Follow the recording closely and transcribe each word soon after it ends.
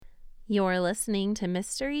You're listening to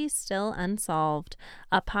Mysteries Still Unsolved,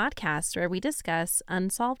 a podcast where we discuss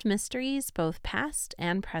unsolved mysteries, both past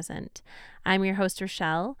and present. I'm your host,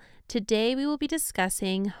 Rochelle. Today we will be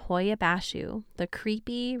discussing Hoia Baciu, the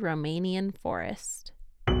creepy Romanian forest.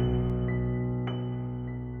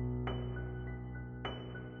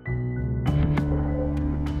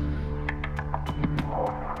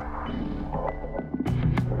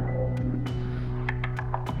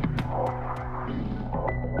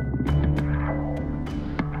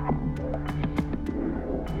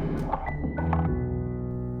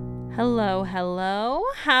 Hello.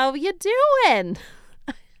 How you doing?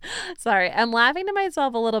 Sorry, I'm laughing to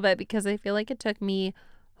myself a little bit because I feel like it took me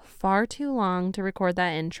far too long to record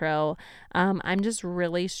that intro. I'm just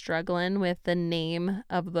really struggling with the name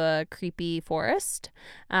of the creepy forest.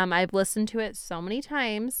 I've listened to it so many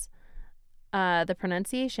times, the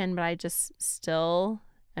pronunciation, but I just still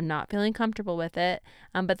am not feeling comfortable with it.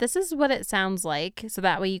 But this is what it sounds like, so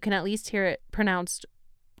that way you can at least hear it pronounced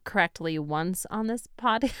correctly once on this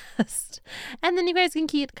podcast, and then you guys can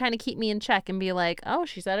keep me in check and be like, oh,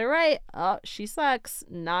 she said it right, oh, she sucks,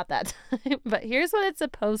 not that time. But here's what it's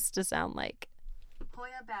supposed to sound like.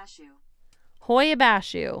 Hoia Baciu.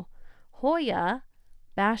 Hoia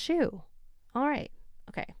Baciu. All right,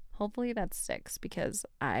 okay, hopefully that sticks because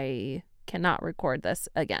I cannot record this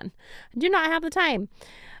again. I do not have the time.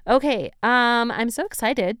 Okay, I'm so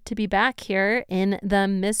excited to be back here in the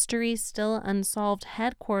Mystery Still Unsolved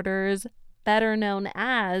headquarters, better known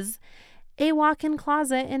as a walk-in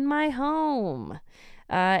closet in my home.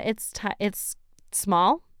 It's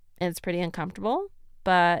small and it's pretty uncomfortable,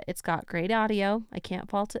 but it's got great audio. I can't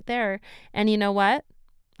fault it there. And you know what?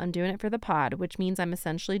 I'm doing it for the pod, which means I'm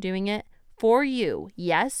essentially doing it for you.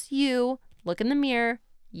 Yes, you. Look in the mirror.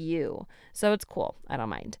 You. So it's cool. I don't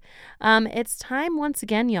mind. It's time once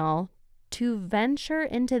again, y'all, to venture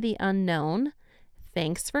into the unknown.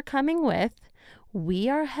 Thanks for coming with. We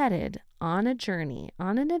are headed on a journey,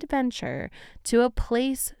 on an adventure to a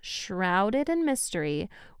place shrouded in mystery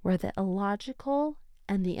where the illogical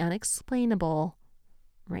and the unexplainable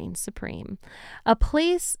reign supreme. A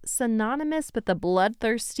place synonymous with the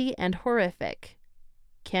bloodthirsty and horrific.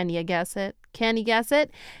 Can you guess it?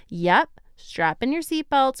 Yep. Strap in your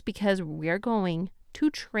seatbelts because we're going to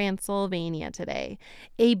Transylvania today.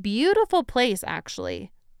 A beautiful place,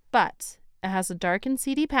 actually, but it has a dark and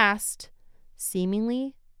seedy past,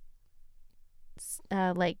 seemingly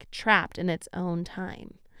trapped in its own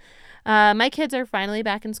time. My kids are finally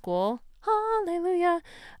back in school. Hallelujah.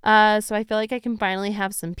 So I feel like I can finally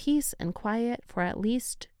have some peace and quiet for at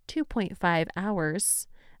least 2.5 hours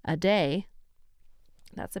a day.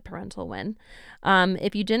 That's a parental win.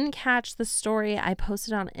 If you didn't catch the story I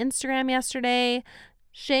posted on Instagram yesterday,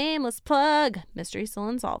 shameless plug, Mystery Still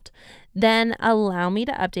Unsolved, then allow me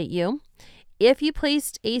to update you. If you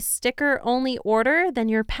placed a sticker-only order, then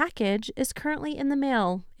your package is currently in the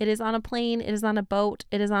mail. It is on a plane, it is on a boat,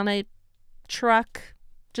 it is on a truck,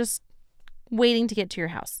 just waiting to get to your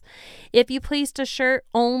house. If you placed a shirt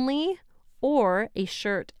only or a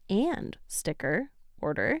shirt and sticker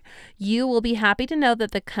order, you will be happy to know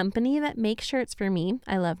that the company that makes shirts for me,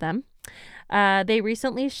 I love them, they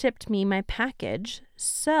recently shipped me my package,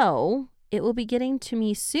 so it will be getting to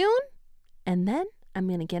me soon, and then I'm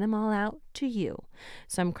going to get them all out to you.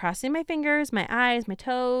 So I'm crossing my fingers, my eyes, my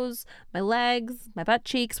toes, my legs, my butt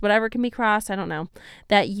cheeks, whatever can be crossed, I don't know,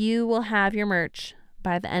 that you will have your merch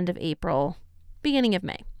by the end of April, beginning of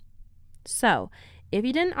May. So if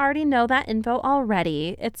you didn't already know that info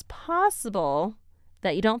already, it's possible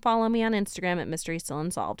that you don't follow me on Instagram at Mystery Still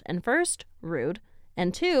Unsolved. And first, rude.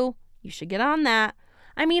 And two, you should get on that.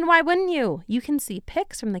 I mean, why wouldn't you? You can see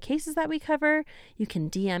pics from the cases that we cover. You can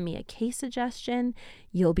DM me a case suggestion.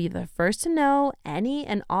 You'll be the first to know any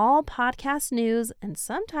and all podcast news. And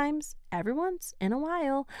sometimes, every once in a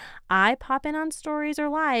while, I pop in on stories or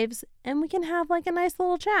lives and we can have like a nice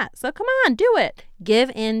little chat. So come on, do it. Give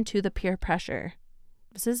in to the peer pressure.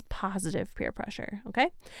 This is positive peer pressure,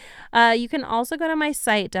 okay? You can also go to my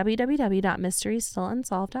site,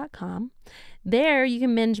 www.mysteriesstillunsolved.com. There you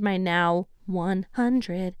can binge my now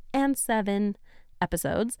 107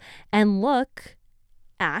 episodes and look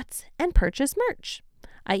at and purchase merch.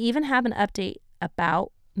 I even have an update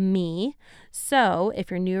about me. So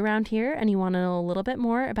if you're new around here and you want to know a little bit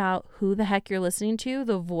more about who the heck you're listening to,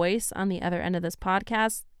 the voice on the other end of this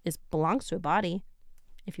podcast belongs to a body.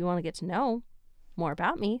 If you want to get to know more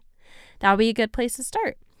about me, that would be a good place to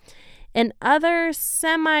start. In other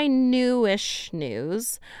semi-newish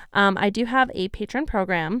news, I do have a Patreon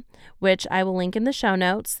program, which I will link in the show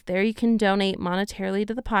notes. There you can donate monetarily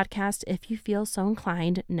to the podcast if you feel so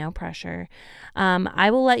inclined. No pressure.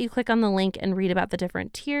 I will let you click on the link and read about the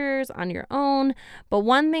different tiers on your own. But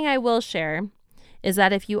one thing I will share is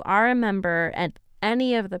that if you are a member at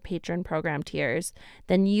any of the Patreon program tiers,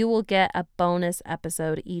 then you will get a bonus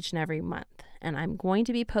episode each and every month. And I'm going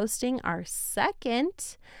to be posting our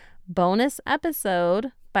second bonus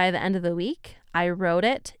episode by the end of the week. I wrote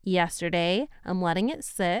it yesterday. I'm letting it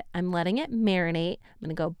sit. I'm letting it marinate. I'm going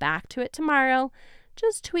to go back to it tomorrow,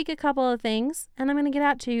 just tweak a couple of things, and I'm going to get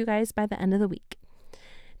out to you guys by the end of the week.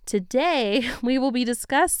 Today, we will be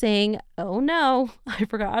discussing, oh no, I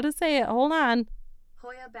forgot how to say it. Hold on.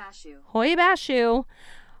 Hoia Baciu. Hoia Baciu.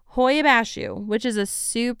 Hoia Baciu, which is a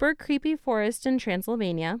super creepy forest in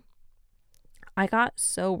Transylvania. I got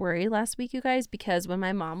so worried last week, you guys, because when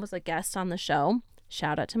my mom was a guest on the show,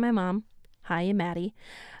 shout out to my mom, hi, Maddie,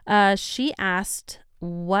 she asked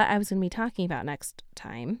what I was going to be talking about next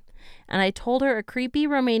time. And I told her a creepy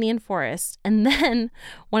Romanian forest. And then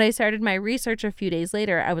when I started my research a few days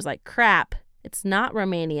later, I was like, crap, it's not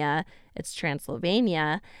Romania, it's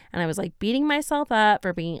Transylvania. And I was like beating myself up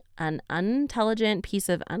for being an unintelligent piece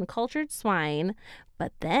of uncultured swine.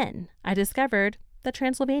 But then I discovered that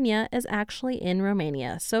Transylvania is actually in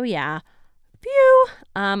Romania. So yeah, phew,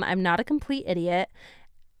 I'm not a complete idiot,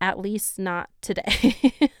 at least not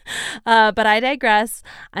today. But I digress.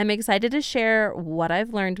 I'm excited to share what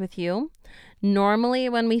I've learned with you. Normally,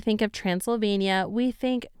 when we think of Transylvania, we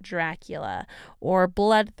think Dracula or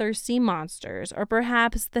bloodthirsty monsters, or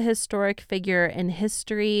perhaps the historic figure in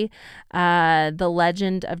history the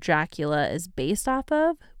legend of Dracula is based off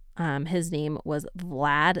of. His name was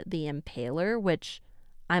Vlad the Impaler, which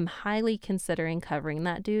I'm highly considering covering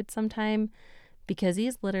that dude sometime because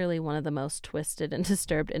he's literally one of the most twisted and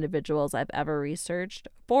disturbed individuals I've ever researched.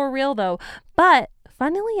 For real, though. But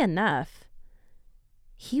funnily enough,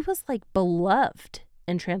 he was like beloved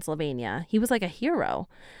in Transylvania. He was like a hero.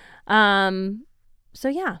 So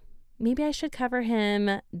yeah, maybe I should cover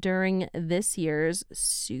him during this year's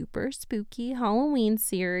super spooky Halloween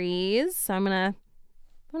series. So I'm going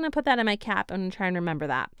to put that in my cap and try and remember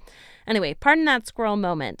that. Anyway, pardon that squirrel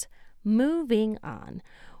moment. Moving on.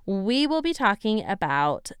 We will be talking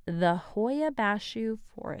about the Hoia Baciu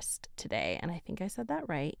forest today. And I think I said that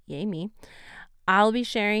right. Yay me. I'll be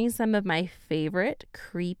sharing some of my favorite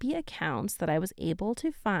creepy accounts that I was able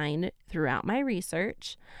to find throughout my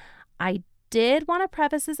research. I did want to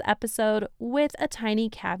preface this episode with a tiny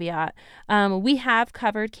caveat. We have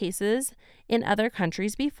covered cases in other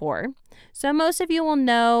countries before, so most of you will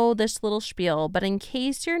know this little spiel, but in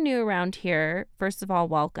case you're new around here, first of all,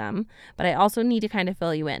 welcome, but I also need to kind of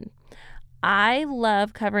fill you in. I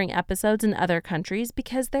love covering episodes in other countries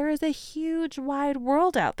because there is a huge wide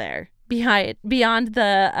world out there beyond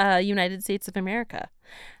the United States of America.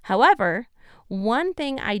 However, one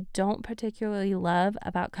thing I don't particularly love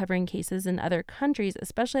about covering cases in other countries,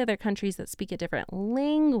 especially other countries that speak a different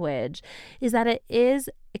language, is that it is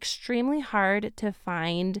extremely hard to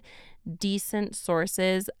find decent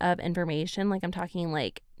sources of information. Like I'm talking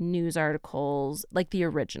like news articles, like the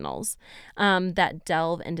originals, that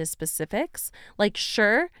delve into specifics. Like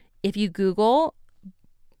sure, if you Google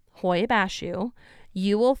Hoia Baciu,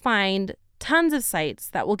 you will find tons of sites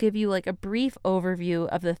that will give you like a brief overview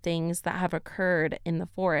of the things that have occurred in the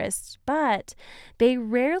forest, but they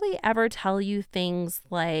rarely ever tell you things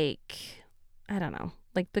like, I don't know,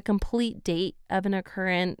 like the complete date of an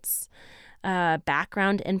occurrence,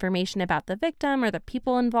 background information about the victim or the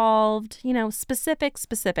people involved, specifics.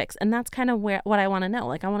 And that's kind of what I want to know.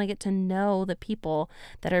 Like I want to get to know the people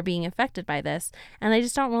that are being affected by this. And they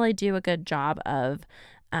just don't really do a good job of,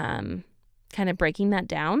 kind of breaking that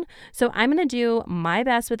down. So I'm going to do my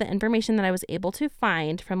best with the information that I was able to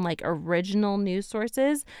find from like original news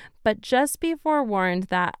sources, but just be forewarned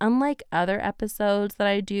that unlike other episodes that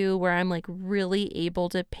I do where I'm like really able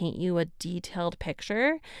to paint you a detailed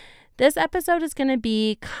picture, this episode is going to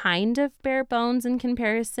be kind of bare bones in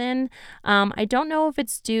comparison. I don't know if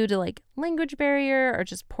it's due to like language barrier or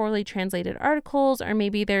just poorly translated articles, or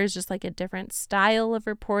maybe there's just like a different style of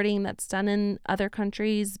reporting that's done in other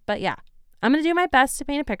countries. But yeah, I'm going to do my best to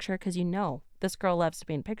paint a picture because this girl loves to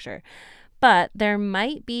paint a picture. But there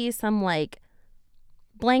might be some like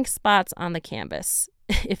blank spots on the canvas,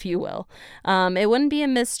 if you will. It wouldn't be a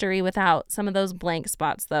mystery without some of those blank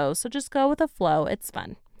spots though. So just go with the flow. It's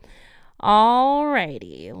fun.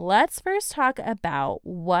 Alrighty, let's first talk about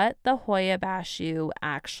what the Hoia Baciu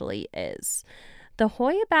actually is. The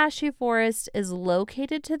Hoia Baciu forest is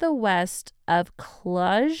located to the west of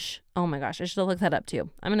Cluj. Oh my gosh, I should have looked that up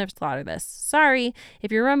too. I'm going to slaughter this. Sorry.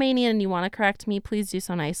 If you're Romanian and you want to correct me, please do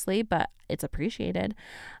so nicely, but it's appreciated.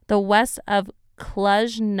 The west of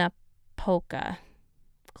Cluj-Napoca.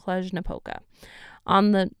 Cluj-Napoca,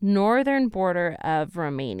 on the northern border of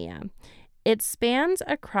Romania. It spans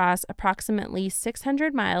across approximately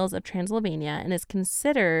 600 miles of Transylvania and is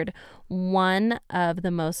considered one of the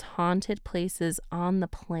most haunted places on the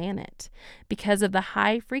planet because of the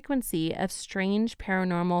high frequency of strange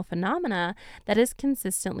paranormal phenomena that is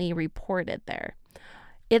consistently reported there.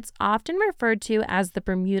 It's often referred to as the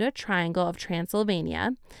Bermuda Triangle of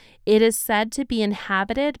Transylvania. It is said to be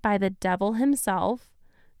inhabited by the devil himself,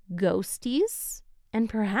 ghosties, and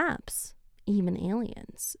perhaps even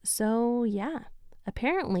aliens. So yeah,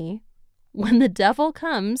 apparently when the devil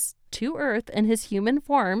comes to Earth in his human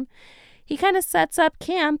form, he kind of sets up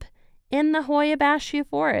camp in the Hoia Baciu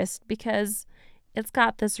forest because it's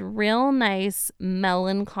got this real nice,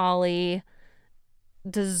 melancholy,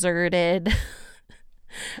 deserted,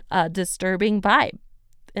 disturbing vibe.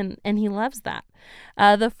 And he loves that.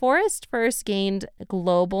 The forest first gained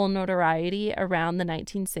global notoriety around the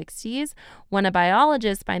 1960s when a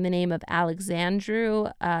biologist by the name of Alexandru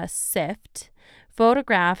Sift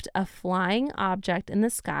photographed a flying object in the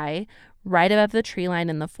sky right above the tree line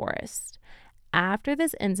in the forest. After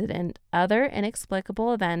this incident, other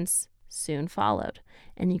inexplicable events soon followed.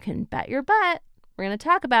 And you can bet your butt we're going to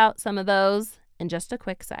talk about some of those in just a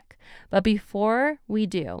quick sec. But before we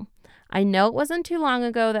do, I know it wasn't too long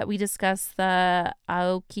ago that we discussed the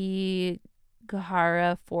Aokigahara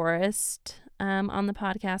forest on the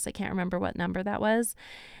podcast. I can't remember what number that was.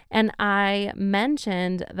 And I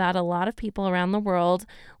mentioned that a lot of people around the world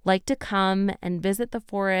like to come and visit the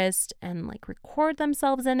forest and like record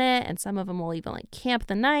themselves in it. And some of them will even like camp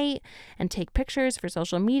the night and take pictures for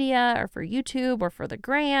social media or for YouTube or for the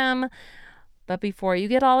gram. But before you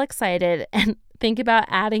get all excited and think about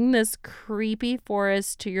adding this creepy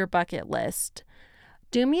forest to your bucket list,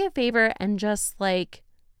 do me a favor and just like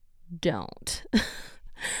don't.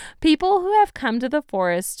 People who have come to the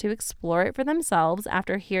forest to explore it for themselves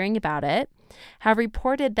after hearing about it have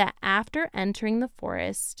reported that after entering the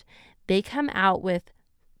forest, they come out with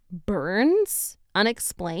burns,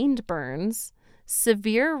 unexplained burns,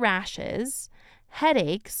 severe rashes,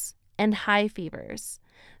 headaches, and high fevers.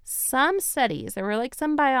 Some studies, there were like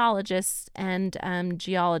some biologists and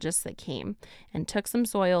geologists that came and took some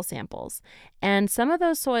soil samples. And some of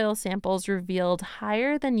those soil samples revealed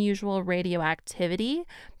higher than usual radioactivity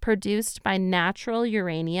produced by natural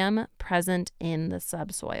uranium present in the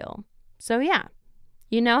subsoil. So yeah,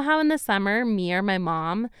 you know how in the summer, me or my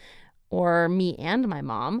mom, or me and my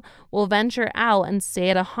mom, will venture out and stay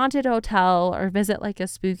at a haunted hotel or visit like a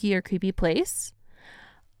spooky or creepy place?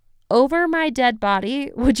 Over my dead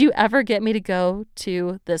body, would you ever get me to go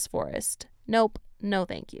to this forest? Nope, no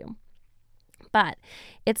thank you. But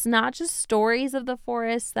it's not just stories of the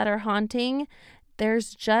forest that are haunting.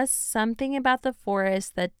 There's just something about the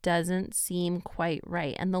forest that doesn't seem quite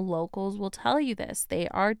right. And the locals will tell you this. They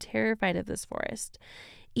are terrified of this forest.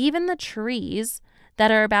 Even the trees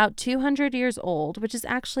that are about 200 years old, which is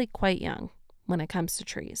actually quite young when it comes to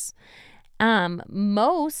trees.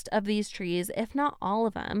 Most of these trees, if not all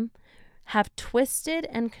of them, have twisted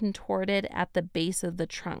and contorted at the base of the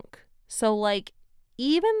trunk. So like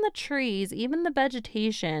even the trees, even the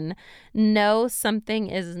vegetation know something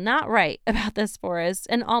is not right about this forest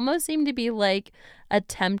and almost seem to be like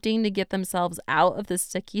attempting to get themselves out of this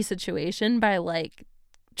sticky situation by like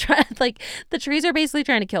the trees are basically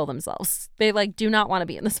trying to kill themselves. They like do not want to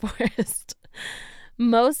be in this forest.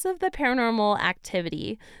 Most of the paranormal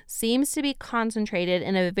activity seems to be concentrated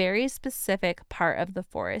in a very specific part of the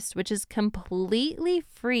forest, which is completely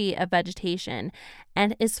free of vegetation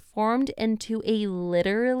and is formed into a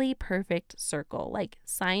literally perfect circle. Like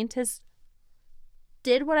scientists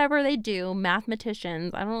did whatever they do,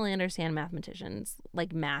 mathematicians, I don't really understand mathematicians,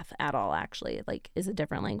 like math at all actually, it like is a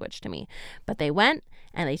different language to me. But they went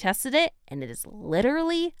and they tested it and it is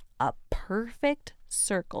literally a perfect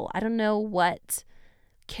circle. I don't know what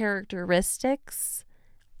characteristics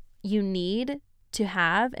you need to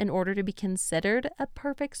have in order to be considered a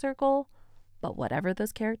perfect circle, but whatever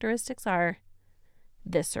those characteristics are,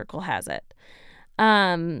 this circle has it.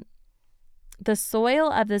 The soil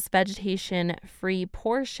of this vegetation-free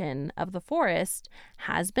portion of the forest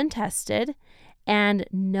has been tested, and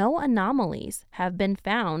no anomalies have been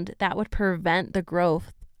found that would prevent the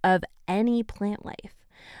growth of any plant life.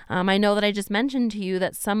 I know that I just mentioned to you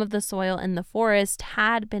that some of the soil in the forest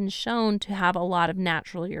had been shown to have a lot of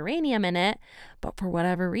natural uranium in it, but for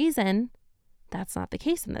whatever reason, that's not the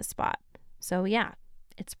case in this spot. So yeah,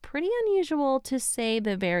 it's pretty unusual to say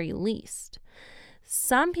the very least.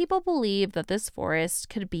 Some people believe that this forest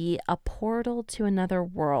could be a portal to another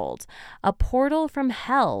world, a portal from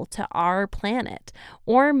hell to our planet,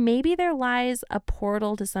 or maybe there lies a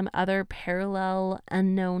portal to some other parallel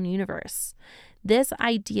unknown universe. This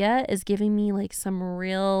idea is giving me like some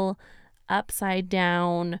real upside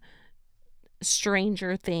down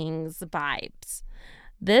Stranger Things vibes.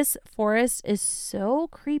 This forest is so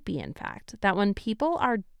creepy, in fact, that when people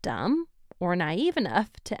are dumb or naive enough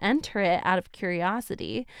to enter it out of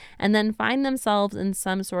curiosity and then find themselves in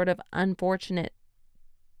some sort of unfortunate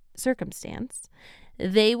circumstance,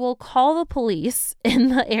 they will call the police in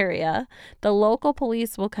the area. The local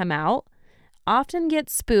police will come out, often get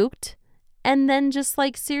spooked, and then just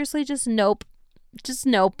like seriously just nope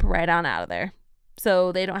right on out of there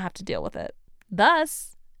so they don't have to deal with it,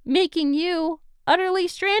 thus making you utterly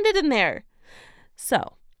stranded in there.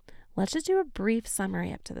 So let's just do a brief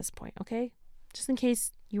summary up to this point, okay? Just in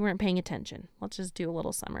case you weren't paying attention, let's just do a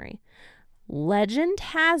little summary. Legend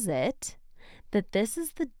has it that this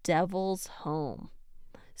is the devil's home.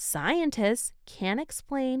 Scientists can't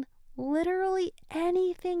explain literally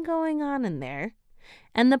anything going on in there,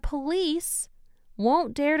 and the police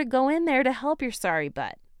won't dare to go in there to help your sorry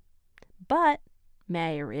butt. But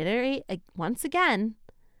may I reiterate once again,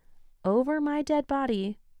 over my dead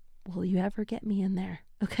body, will you ever get me in there?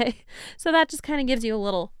 Okay, so that just kind of gives you a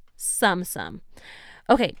little sum.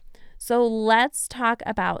 Okay, so let's talk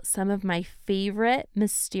about some of my favorite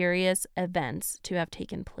mysterious events to have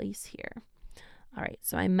taken place here. All right,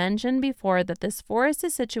 so I mentioned before that this forest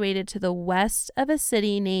is situated to the west of a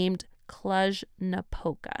city named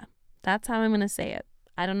Cluj-Napoca. That's how I'm going to say it.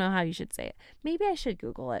 I don't know how you should say it. Maybe I should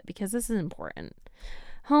Google it because this is important.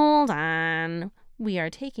 Hold on. We are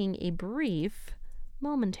taking a brief,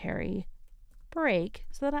 momentary break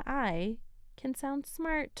so that I can sound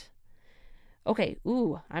smart. Okay,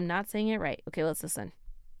 I'm not saying it right. Okay, let's listen.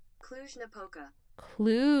 Cluj-Napoca.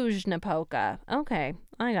 Cluj-Napoca. Okay,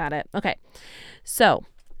 I got it. Okay, so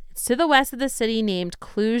it's to the west of the city named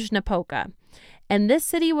Cluj-Napoca. And this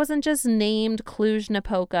city wasn't just named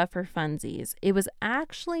Cluj-Napoca for funsies. It was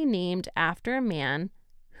actually named after a man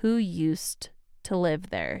who used to live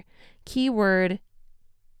there. Keyword,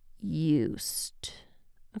 used.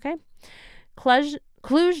 Okay?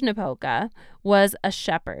 Cluj-Napoca was a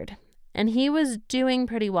shepherd, and he was doing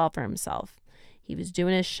pretty well for himself. He was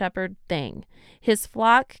doing his shepherd thing. His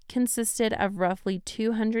flock consisted of roughly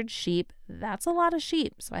 200 sheep. That's a lot of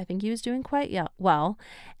sheep, so I think he was doing quite well.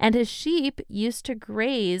 And his sheep used to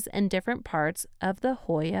graze in different parts of the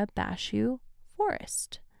Hoia Baciu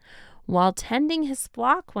forest. While tending his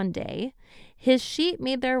flock one day, his sheep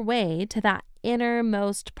made their way to that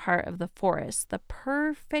innermost part of the forest, the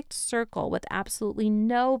perfect circle with absolutely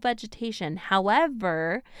no vegetation.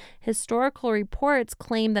 However, historical reports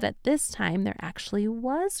claim that at this time there actually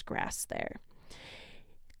was grass there.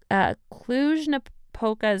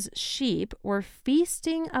 Cluj-Napoca's sheep were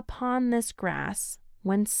feasting upon this grass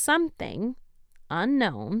when something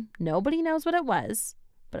unknown, nobody knows what it was,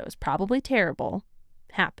 but it was probably terrible,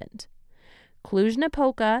 happened.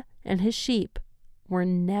 Cluj-Napoca and his sheep were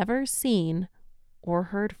never seen or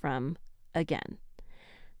heard from again.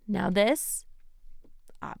 Now this,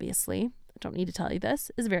 obviously, I don't need to tell you this,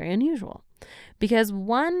 is very unusual because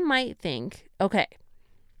one might think, okay,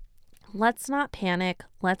 let's not panic,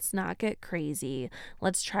 let's not get crazy,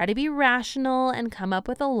 let's try to be rational and come up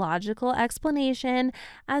with a logical explanation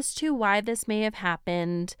as to why this may have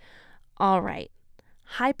happened. All right,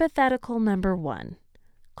 hypothetical number 1,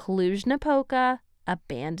 Cluj-Napoca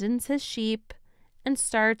abandons his sheep and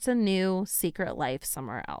starts a new secret life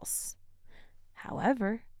somewhere else.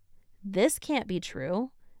 However, this can't be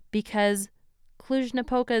true because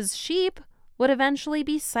Cluj-Napoca's sheep would eventually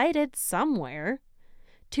be sighted somewhere.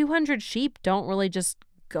 200 sheep don't really just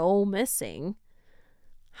go missing.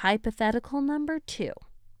 Hypothetical number 2.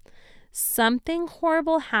 Something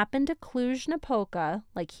horrible happened to Cluj-Napoca,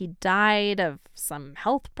 like he died of some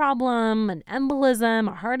health problem, an embolism,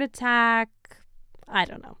 a heart attack, I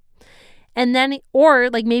don't know. And then, or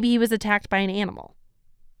like maybe he was attacked by an animal.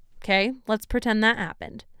 Okay, let's pretend that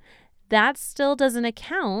happened. That still doesn't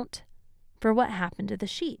account for what happened to the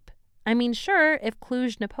sheep. I mean, sure, if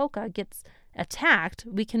Cluj-Napoca gets attacked,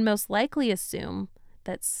 we can most likely assume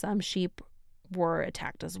that some sheep were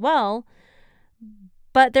attacked as well.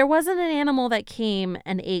 But there wasn't an animal that came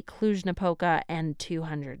and ate Cluj-Napoca and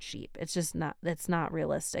 200 sheep. It's not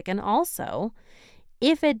realistic. And also,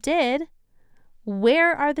 if it did,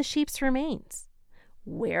 where are the sheep's remains?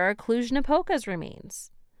 Where are Cluj-Napoca's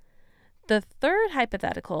remains? The third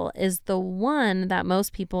hypothetical is the one that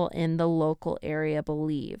most people in the local area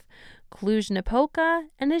believe. Cluj-Napoca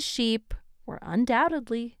and his sheep were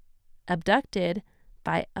undoubtedly abducted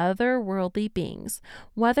by otherworldly beings,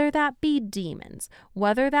 whether that be demons,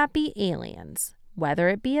 whether that be aliens, whether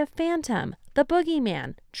it be a phantom, the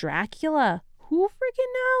boogeyman, Dracula, who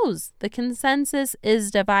freaking knows? The consensus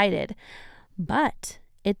is divided. But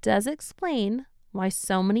it does explain why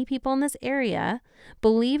so many people in this area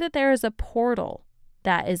believe that there is a portal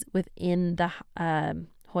that is within the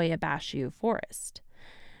Hoia Baciu forest.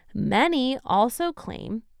 Many also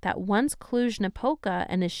claim that once Cluj-Napoca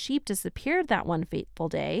and his sheep disappeared that one fateful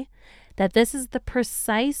day, that this is the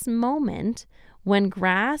precise moment when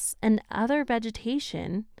grass and other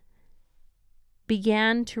vegetation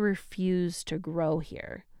began to refuse to grow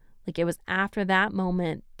here. Like it was after that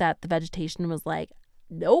moment that the vegetation was like,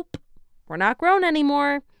 nope, we're not growing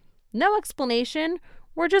anymore. No explanation.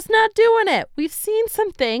 We're just not doing it. We've seen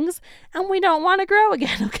some things and we don't want to grow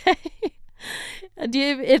again, okay?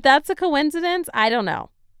 If that's a coincidence, I don't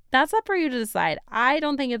know. That's up for you to decide. I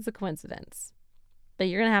don't think it's a coincidence, but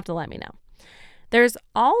you're going to have to let me know. There's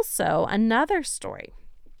also another story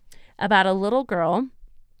about a little girl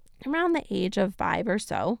around the age of 5 or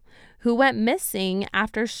so who went missing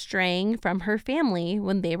after straying from her family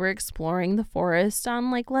when they were exploring the forest on,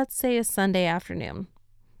 like, let's say a Sunday afternoon.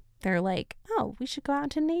 They're like, oh, we should go out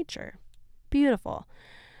into nature. Beautiful.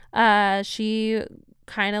 She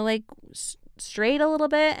kind of like strayed a little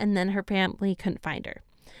bit and then her family couldn't find her.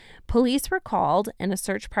 Police were called and a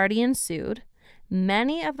search party ensued.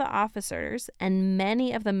 Many of the officers and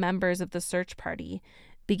many of the members of the search party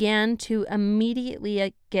began to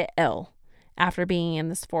immediately get ill after being in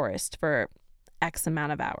this forest for X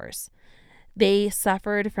amount of hours. They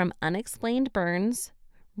suffered from unexplained burns,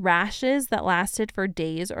 rashes that lasted for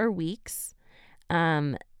days or weeks.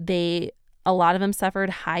 A lot of them suffered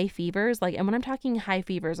high fevers. And when I'm talking high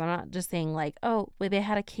fevers, I'm not just saying like, oh, they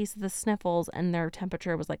had a case of the sniffles and their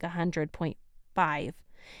temperature was like 100.5.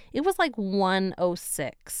 It was like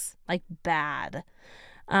 106, like bad.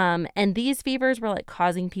 And these fevers were like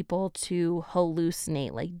causing people to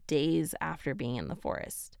hallucinate like days after being in the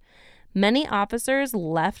forest. Many officers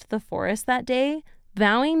left the forest that day,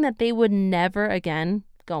 vowing that they would never again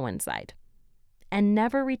go inside. And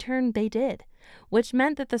never return they did, which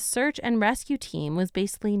meant that the search and rescue team was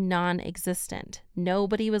basically non-existent.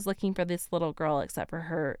 Nobody was looking for this little girl except for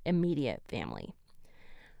her immediate family.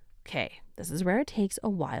 Okay, this is where it takes a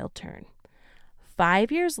wild turn.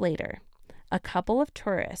 5 years later, a couple of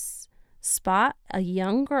tourists spot a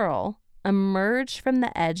young girl emerge from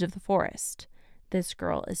the edge of the forest. This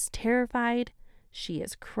girl is terrified. She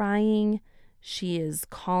is crying. She is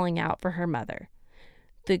calling out for her mother.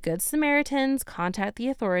 The Good Samaritans contact the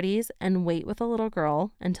authorities and wait with the little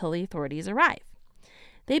girl until the authorities arrive.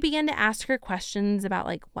 They begin to ask her questions about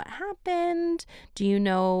like what happened. Do you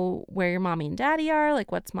know where your mommy and daddy are?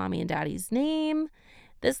 Like what's mommy and daddy's name?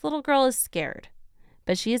 This little girl is scared,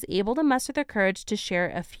 but she is able to muster the courage to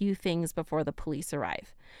share a few things before the police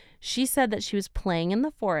arrive. She said that she was playing in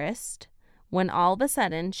the forest when all of a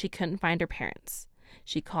sudden she couldn't find her parents.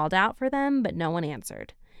 She called out for them, but no one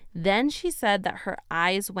answered. Then she said that her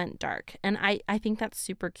eyes went dark. And I think that's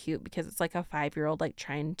super cute because it's like a 5-year-old like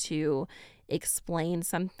trying to explain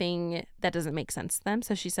something that doesn't make sense to them.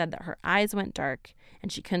 So she said that her eyes went dark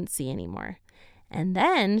and she couldn't see anymore. And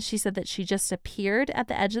then she said that she just appeared at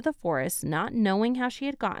the edge of the forest, not knowing how she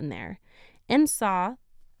had gotten there, and saw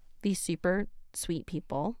these super sweet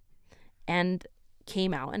people and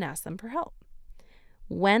came out and asked them for help.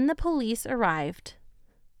 When the police arrived,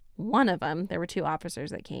 one of them, there were 2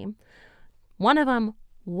 officers that came, one of them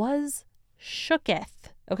was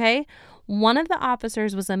shooketh, okay? One of the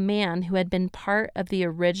officers was a man who had been part of the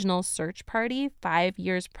original search party 5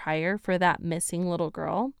 years prior for that missing little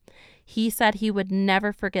girl. He said he would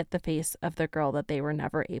never forget the face of the girl that they were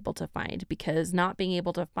never able to find because not being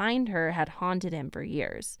able to find her had haunted him for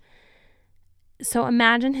years. So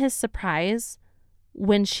imagine his surprise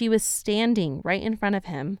when she was standing right in front of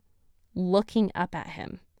him, looking up at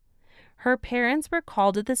him. Her parents were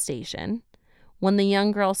called to the station. When the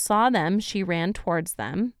young girl saw them, she ran towards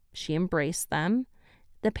them. She embraced them.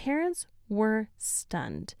 The parents were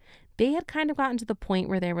stunned. They had kind of gotten to the point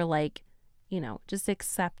where they were like, just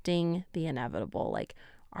accepting the inevitable. Like,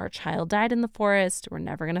 our child died in the forest. We're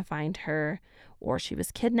never going to find her. Or she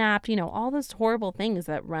was kidnapped. All those horrible things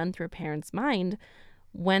that run through a parent's mind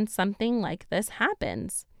when something like this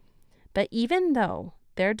happens. But even though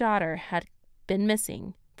their daughter had been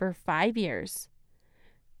missing for 5 years,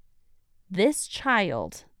 this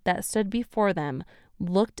child that stood before them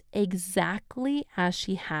looked exactly as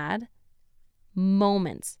she had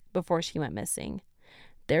moments before she went missing.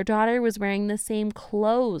 Their daughter was wearing the same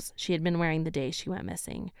clothes she had been wearing the day she went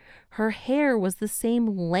missing. Her hair was the same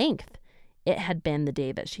length it had been the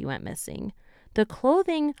day that she went missing. The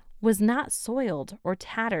clothing was not soiled or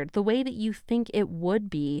tattered the way that you think it would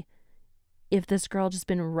be if this girl just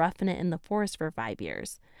been roughing it in the forest for 5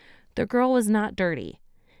 years. The girl was not dirty.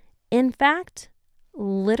 In fact,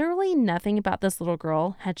 literally nothing about this little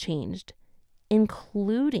girl had changed,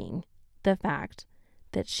 including the fact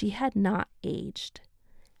that she had not aged.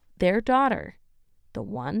 Their daughter, the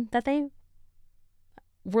one that they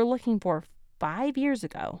were looking for 5 years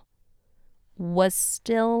ago, was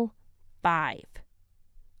still 5.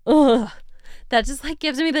 Ugh, that just like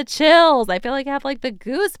gives me the chills. I feel like I have like the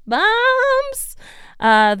goosebumps.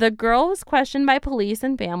 The girl was questioned by police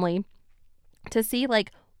and family to see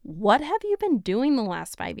like, what have you been doing the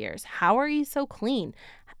last 5 years? How are you so clean?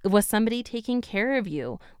 Was somebody taking care of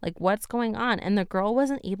you? Like, what's going on? And the girl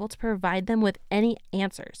wasn't able to provide them with any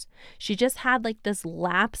answers. She just had like this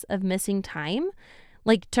lapse of missing time.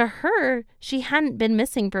 Like, to her, she hadn't been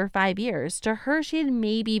missing for 5 years. To her, she had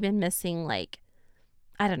maybe been missing like,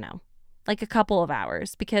 I don't know, like a couple of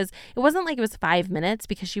hours, because it wasn't like it was 5 minutes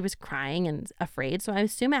because she was crying and afraid. So I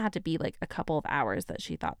assume it had to be like a couple of hours that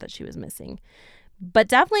she thought that she was missing, but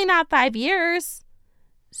definitely not 5 years.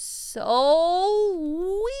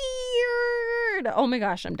 So weird. Oh my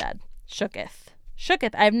gosh, I'm dead. Shooketh.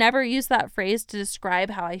 I've never used that phrase to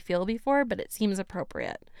describe how I feel before, but it seems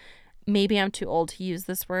appropriate. Maybe I'm too old to use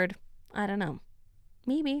this word. I don't know.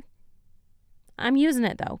 Maybe. I'm using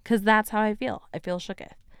it though, because that's how I feel. I feel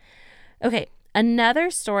shooketh. Okay, another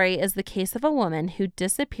story is the case of a woman who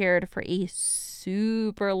disappeared for a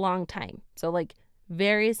super long time. So like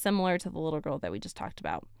very similar to the little girl that we just talked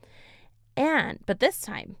about. But this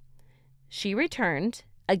time, she returned,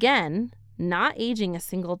 again, not aging a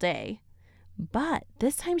single day, but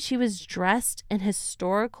this time she was dressed in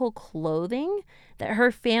historical clothing that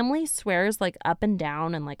her family swears like up and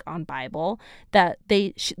down and like on Bible that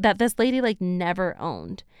this lady like never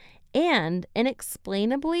owned. And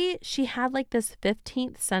inexplainably, she had like this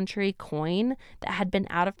 15th century coin that had been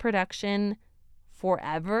out of production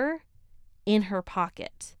forever in her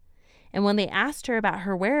pocket. And when they asked her about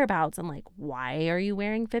her whereabouts, I'm like, why are you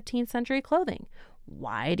wearing 15th century clothing?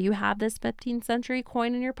 Why do you have this 15th century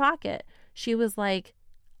coin in your pocket? She was like,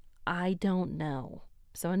 I don't know.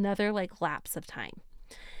 So another like lapse of time.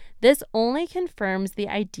 This only confirms the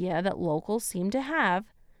idea that locals seem to have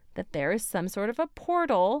that there is some sort of a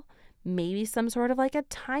portal, maybe some sort of like a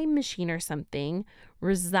time machine or something,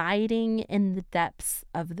 residing in the depths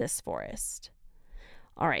of this forest.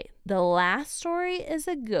 All right, the last story is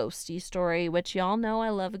a ghosty story, which y'all know I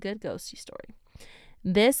love a good ghosty story.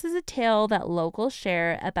 This is a tale that locals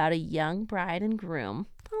share about a young bride and groom.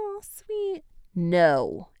 Oh, sweet.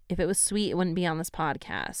 No, if it was sweet, it wouldn't be on this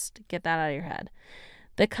podcast. Get that out of your head.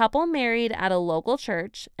 The couple married at a local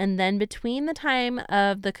church, and then between the time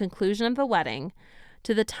of the conclusion of the wedding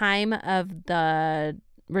to the time of the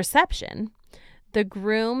reception, the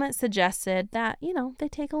groom suggested that, they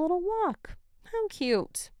take a little walk. How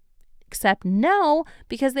cute. Except no,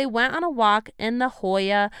 because they went on a walk in the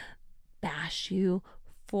Hoia, Baciu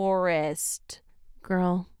forest.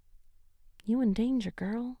 Girl, you in danger,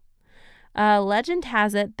 girl. Legend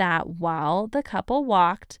has it that while the couple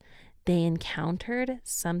walked, they encountered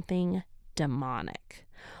something demonic.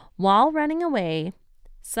 While running away,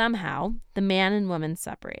 somehow the man and woman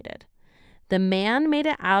separated. The man made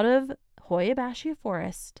it out of Hoia Baciu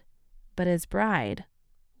forest, but his bride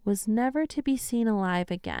was never to be seen alive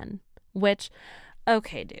again. Which,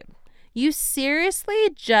 okay, dude, you seriously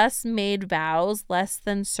just made vows less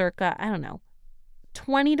than circa,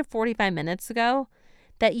 20 to 45 minutes ago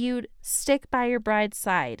that you'd stick by your bride's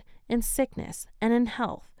side in sickness and in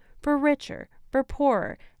health, for richer, for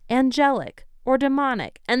poorer, angelic, or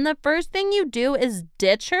demonic. And the first thing you do is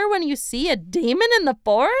ditch her when you see a demon in the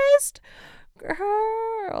forest?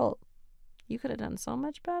 Girl, you could have done so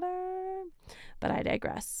much better. But I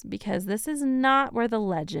digress, because this is not where the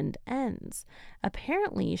legend ends.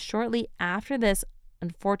 Apparently, shortly after this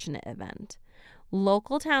unfortunate event,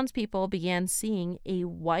 local townspeople began seeing a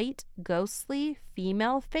white, ghostly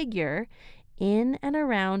female figure in and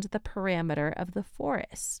around the perimeter of the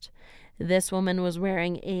forest. This woman was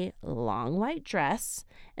wearing a long white dress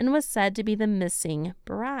and was said to be the missing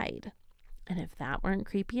bride. And if that weren't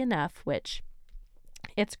creepy enough, which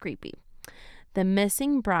it's creepy, the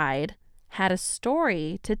missing bride had a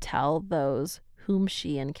story to tell those whom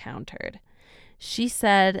she encountered. She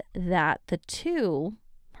said that the two,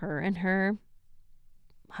 her and her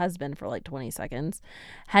husband for like 20 seconds,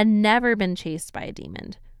 had never been chased by a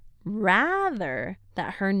demon. rather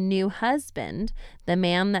that her new husband, the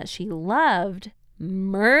man that she loved,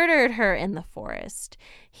 murdered her in the forest.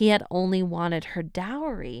 He had only wanted her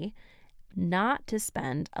dowry, not to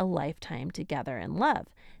spend a lifetime together in love.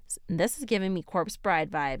 This is giving me Corpse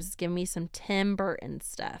Bride vibes. It's giving me some Tim Burton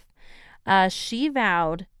stuff. She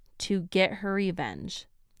vowed to get her revenge.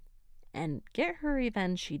 And get her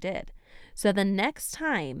revenge she did. So the next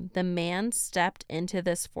time the man stepped into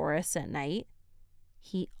this forest at night,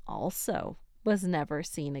 he also was never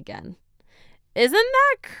seen again. Isn't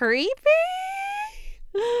that creepy?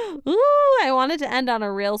 Ooh, I wanted to end on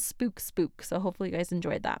a real spook, so hopefully you guys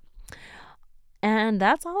enjoyed that. And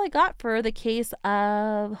that's all I got for the case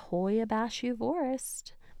of Hoia Baciu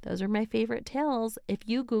Forest. Those are my favorite tales. If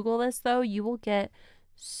you Google this, though, you will get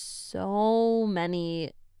so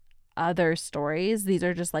many other stories. These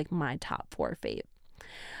are just like my top 4 fave.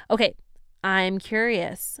 Okay, I'm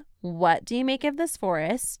curious. What do you make of this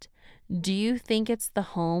forest? Do you think it's the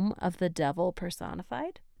home of the devil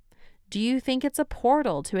personified? Do you think it's a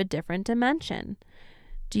portal to a different dimension?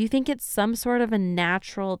 Do you think it's some sort of a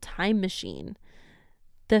natural time machine?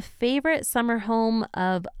 The favorite summer home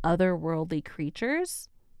of otherworldly creatures?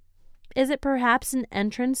 Is it perhaps an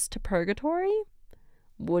entrance to purgatory?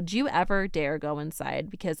 Would you ever dare go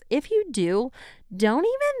inside? Because if you do, don't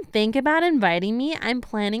even think about inviting me. I'm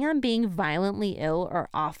planning on being violently ill or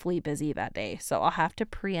awfully busy that day. So I'll have to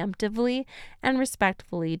preemptively and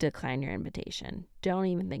respectfully decline your invitation. Don't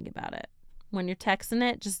even think about it. When you're texting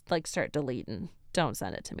it, just start deleting. Don't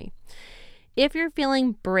send it to me. If you're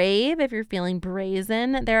feeling brave, if you're feeling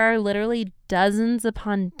brazen, there are literally dozens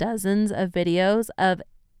upon dozens of videos of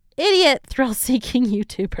idiot thrill-seeking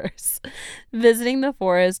YouTubers visiting the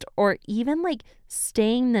forest or even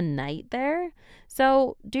staying the night there.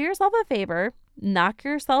 So do yourself a favor, knock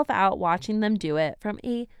yourself out watching them do it from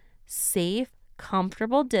a safe,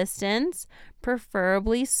 comfortable distance,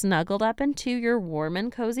 preferably snuggled up into your warm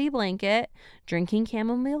and cozy blanket, drinking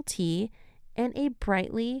chamomile tea in a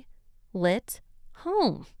brightly lit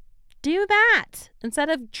home. Do that instead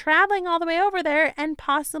of traveling all the way over there and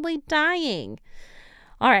possibly dying.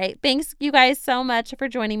 All right. Thanks, you guys, so much for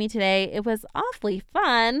joining me today. It was awfully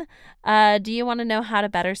fun. Do you want to know how to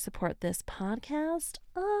better support this podcast?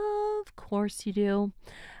 Of course you do.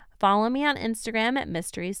 Follow me on Instagram at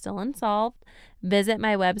Mysteries Still Unsolved. Visit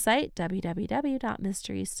my website,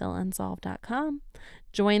 www.mysteriesstillunsolved.com.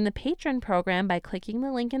 Join the Patron program by clicking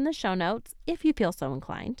the link in the show notes if you feel so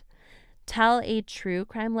inclined. Tell a true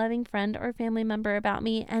crime-loving friend or family member about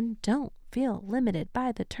me, and don't feel limited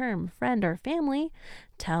by the term friend or family.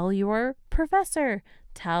 Tell your professor,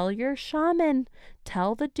 tell your shaman,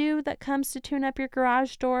 tell the dude that comes to tune up your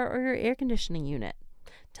garage door or your air conditioning unit.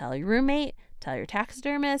 Tell your roommate, tell your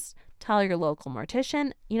taxidermist, tell your local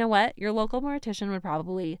mortician. You know what? Your local mortician would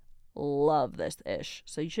probably love this ish.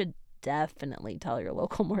 So you should definitely tell your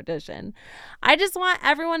local mortician. I just want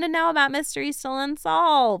everyone to know about Mysteries Still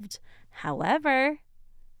Unsolved. However,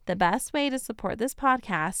 the best way to support this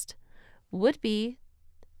podcast would be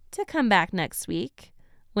to come back next week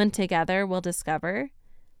when together we'll discover,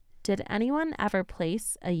 did anyone ever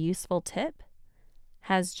place a useful tip?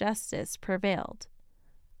 Has justice prevailed?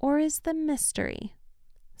 Or is the mystery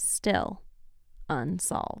still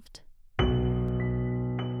unsolved?